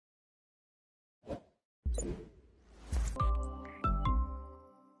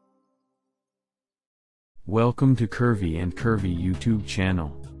Welcome to Curvy and Curvy YouTube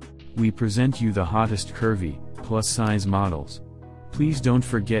channel. We present you the hottest curvy, plus-size models. Please don't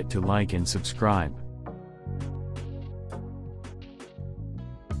forget to like and subscribe.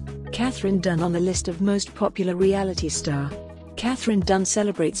 Kathryn Dunn on the list of most popular reality star. Kathryn Dunn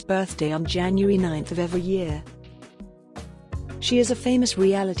celebrates birthday on January 9th of every year. She is a famous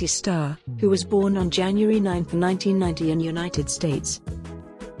reality star, who was born on January 9, 1990 in United States.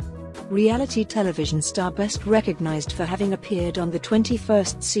 Reality television star best recognized for having appeared on the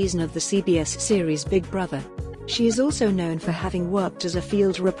 21st season of the CBS series Big Brother. She is also known for having worked as a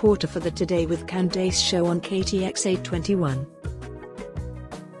field reporter for the Today with Candace show on KTX 821.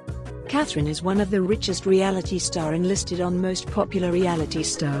 Kathryn is one of the richest reality star and listed on most popular reality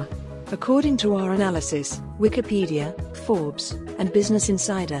star. According to our analysis, Wikipedia, Forbes, and Business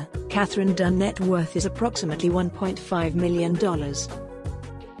Insider, Kathryn Dunn net worth is approximately $1.5 million.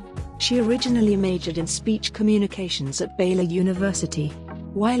 She originally majored in speech communications at Baylor University.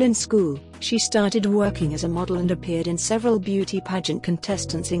 While in school, she started working as a model and appeared in several beauty pageant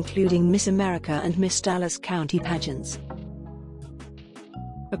contestants including Miss America and Miss Dallas County pageants.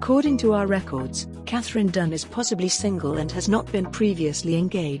 According to our records, Kathryn Dunn is possibly single and has not been previously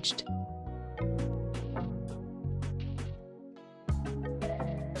engaged.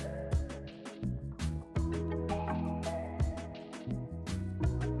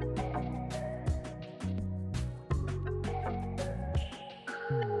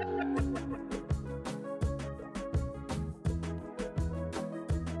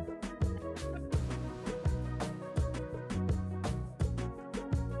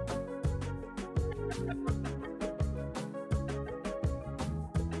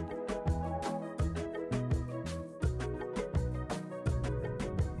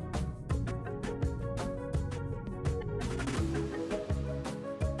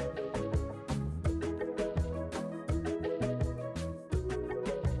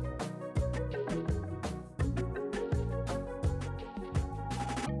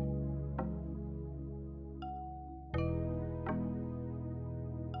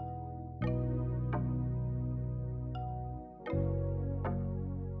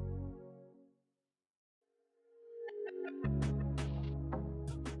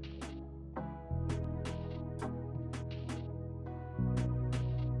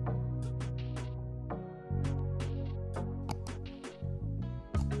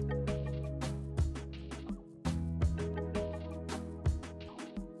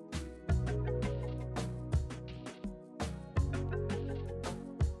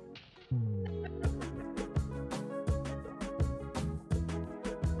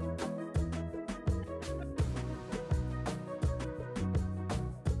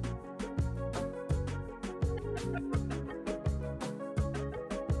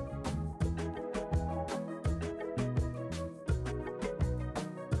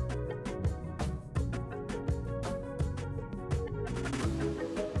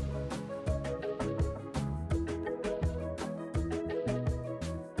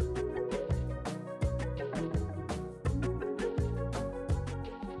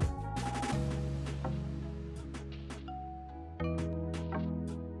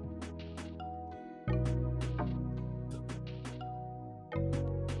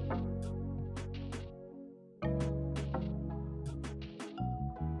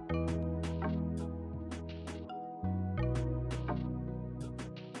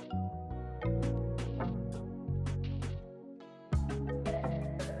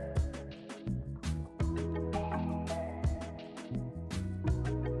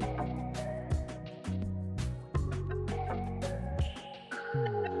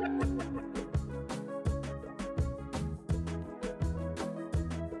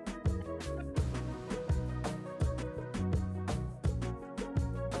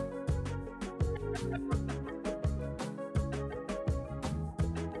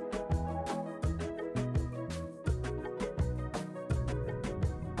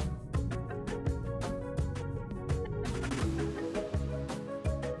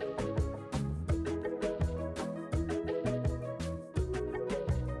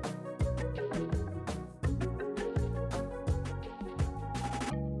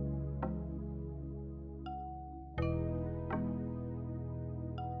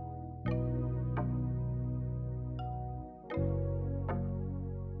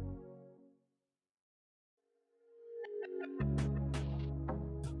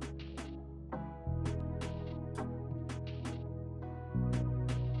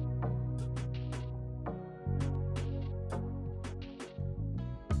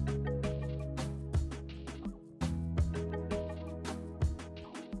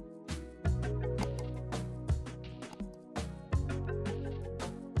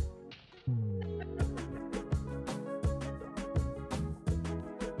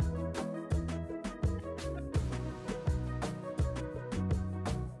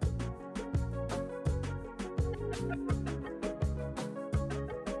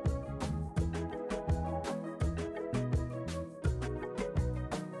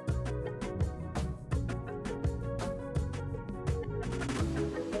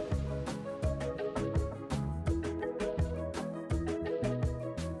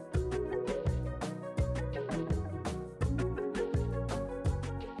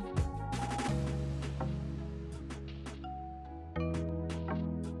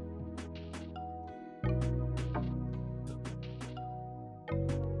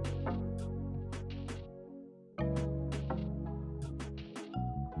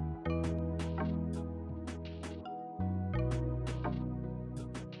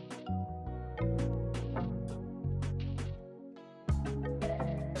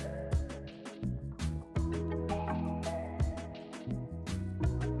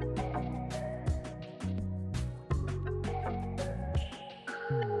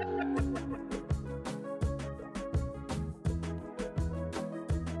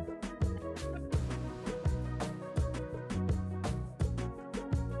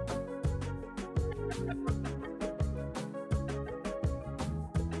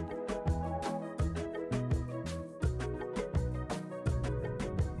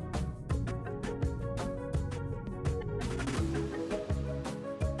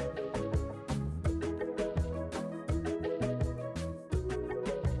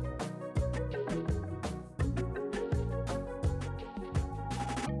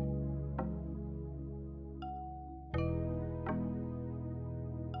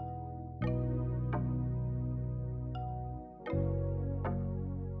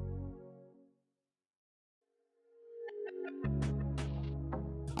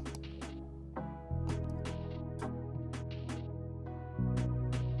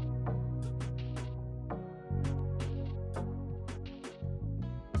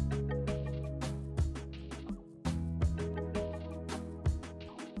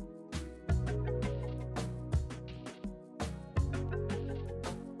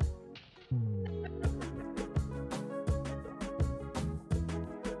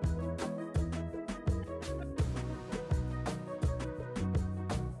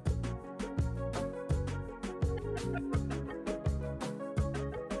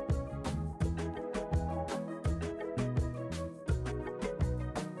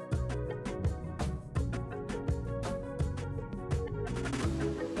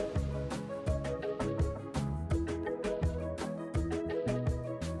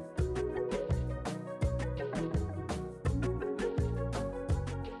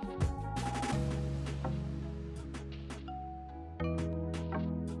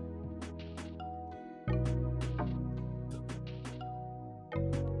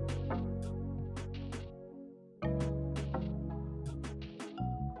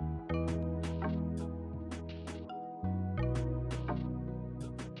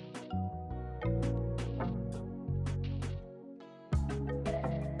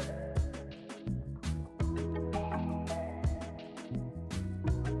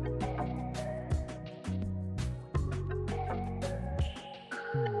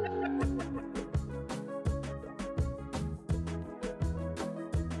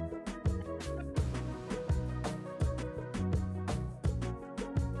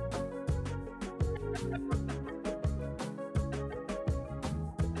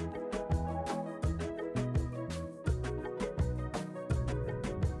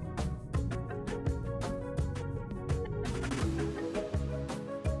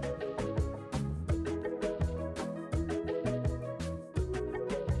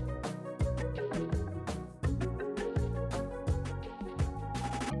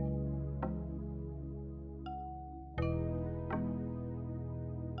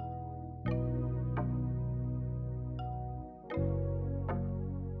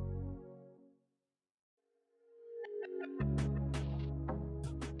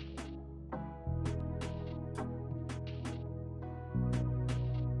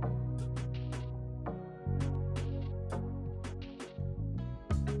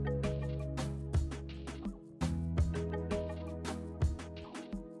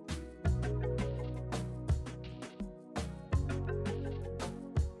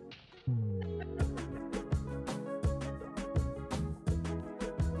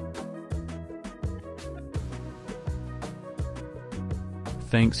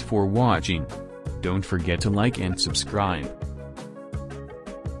 Thanks for watching. Don't forget to like and subscribe.